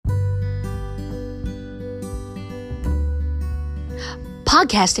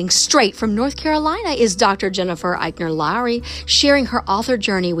Podcasting straight from North Carolina is Dr. Jennifer Eichner Lowry, sharing her author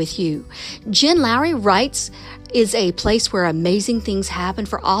journey with you. Jen Lowry Writes is a place where amazing things happen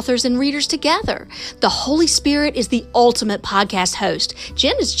for authors and readers together. The Holy Spirit is the ultimate podcast host.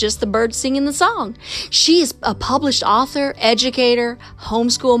 Jen is just the bird singing the song. She is a published author, educator,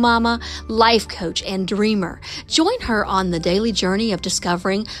 homeschool mama, life coach, and dreamer. Join her on the daily journey of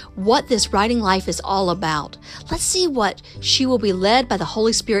discovering what this writing life is all about. Let's see what she will be led by the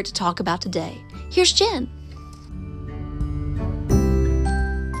Holy Spirit to talk about today. Here's Jen.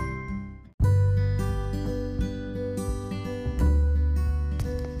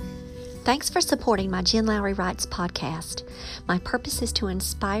 Thanks for supporting my Jen Lowry Writes podcast. My purpose is to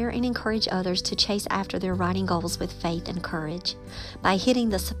inspire and encourage others to chase after their writing goals with faith and courage. By hitting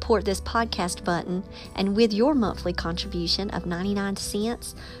the support this podcast button and with your monthly contribution of 99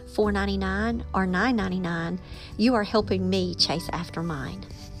 cents, $4.99, or $9.99, you are helping me chase after mine.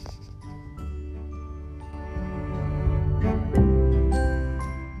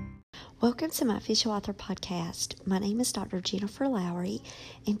 Welcome to my Official Author Podcast. My name is Dr. Jennifer Lowry,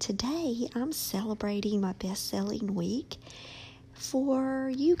 and today I'm celebrating my best-selling week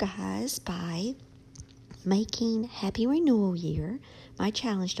for you guys by making Happy Renewal Year, my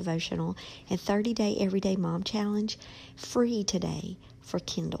challenge devotional, and 30-day Everyday Mom Challenge free today for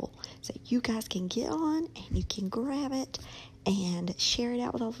Kindle. So you guys can get on and you can grab it and share it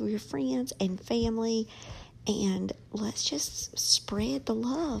out with all of your friends and family. And let's just spread the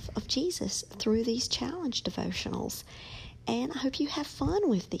love of Jesus through these challenge devotionals. And I hope you have fun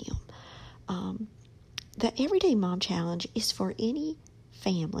with them. The Everyday Mom Challenge is for any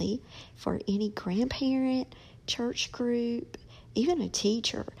family, for any grandparent, church group, even a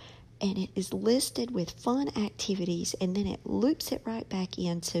teacher. And it is listed with fun activities, and then it loops it right back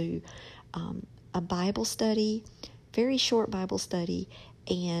into a Bible study, very short Bible study,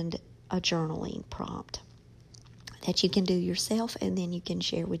 and a journaling prompt that you can do yourself and then you can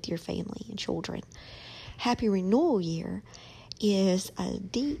share with your family and children. Happy Renewal Year is a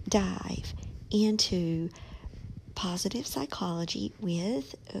deep dive into positive psychology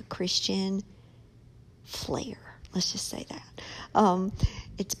with a Christian flair. Let's just say that.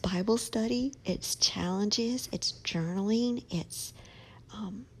 It's Bible study, it's challenges, it's journaling, it's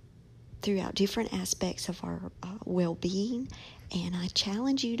throughout different aspects of our well-being. And I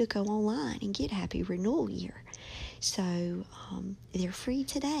challenge you to go online and get Happy Renewal Year. So they're free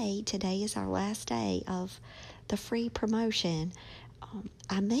today. Today is our last day of the free promotion.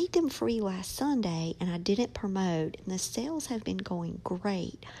 I made them free last Sunday, and I didn't promote. And the sales have been going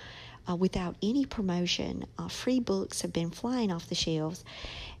great without any promotion. Free books have been flying off the shelves.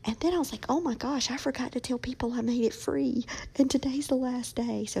 And then I was like, oh my gosh, I forgot to tell people I made it free. And today's the last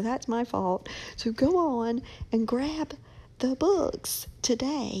day. So that's my fault. So go on and grab the books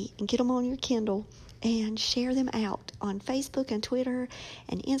today and get them on your Kindle and share them out on Facebook and Twitter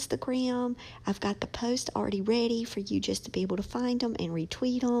and Instagram. I've got the post already ready for you just to be able to find them and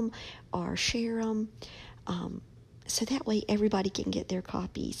retweet them or share them. So that way everybody can get their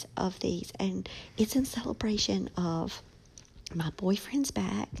copies of these. And it's in celebration of My Boyfriend's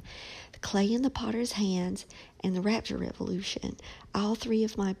Back, The Clay in the Potter's Hands, and The Rapture Revolution. All three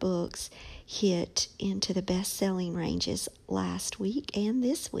of my books hit into the best-selling ranges last week and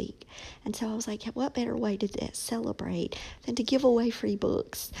this week. And so I was like, what better way to celebrate than to give away free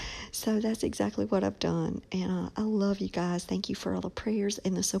books? So that's exactly what I've done. And I love you guys. Thank you for all the prayers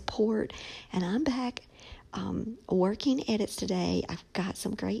and the support. And I'm back working edits today. I've got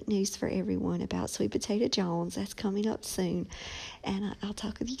some great news for everyone about Sweet Potato Jones. That's coming up soon. And I'll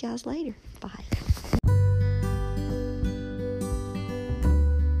talk with you guys later. Bye.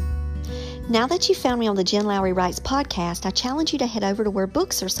 Now that you found me on the Jen Lowry Writes podcast, I challenge you to head over to where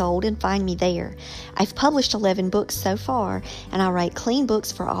books are sold and find me there. I've published 11 books so far, and I write clean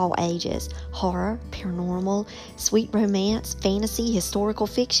books for all ages. Horror, paranormal, sweet romance, fantasy, historical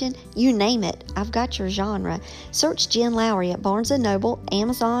fiction, you name it. I've got your genre. Search Jen Lowry at Barnes & Noble,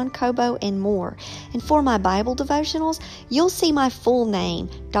 Amazon, Kobo, and more. And for my Bible devotionals, you'll see my full name,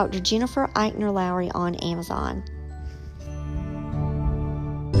 Dr. Jennifer Eichner Lowry, on Amazon.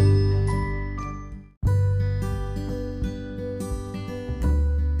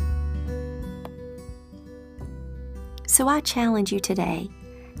 So I challenge you today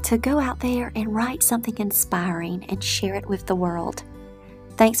to go out there and write something inspiring and share it with the world.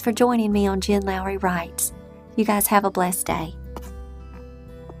 Thanks for joining me on Jen Lowry Writes. You guys have a blessed day.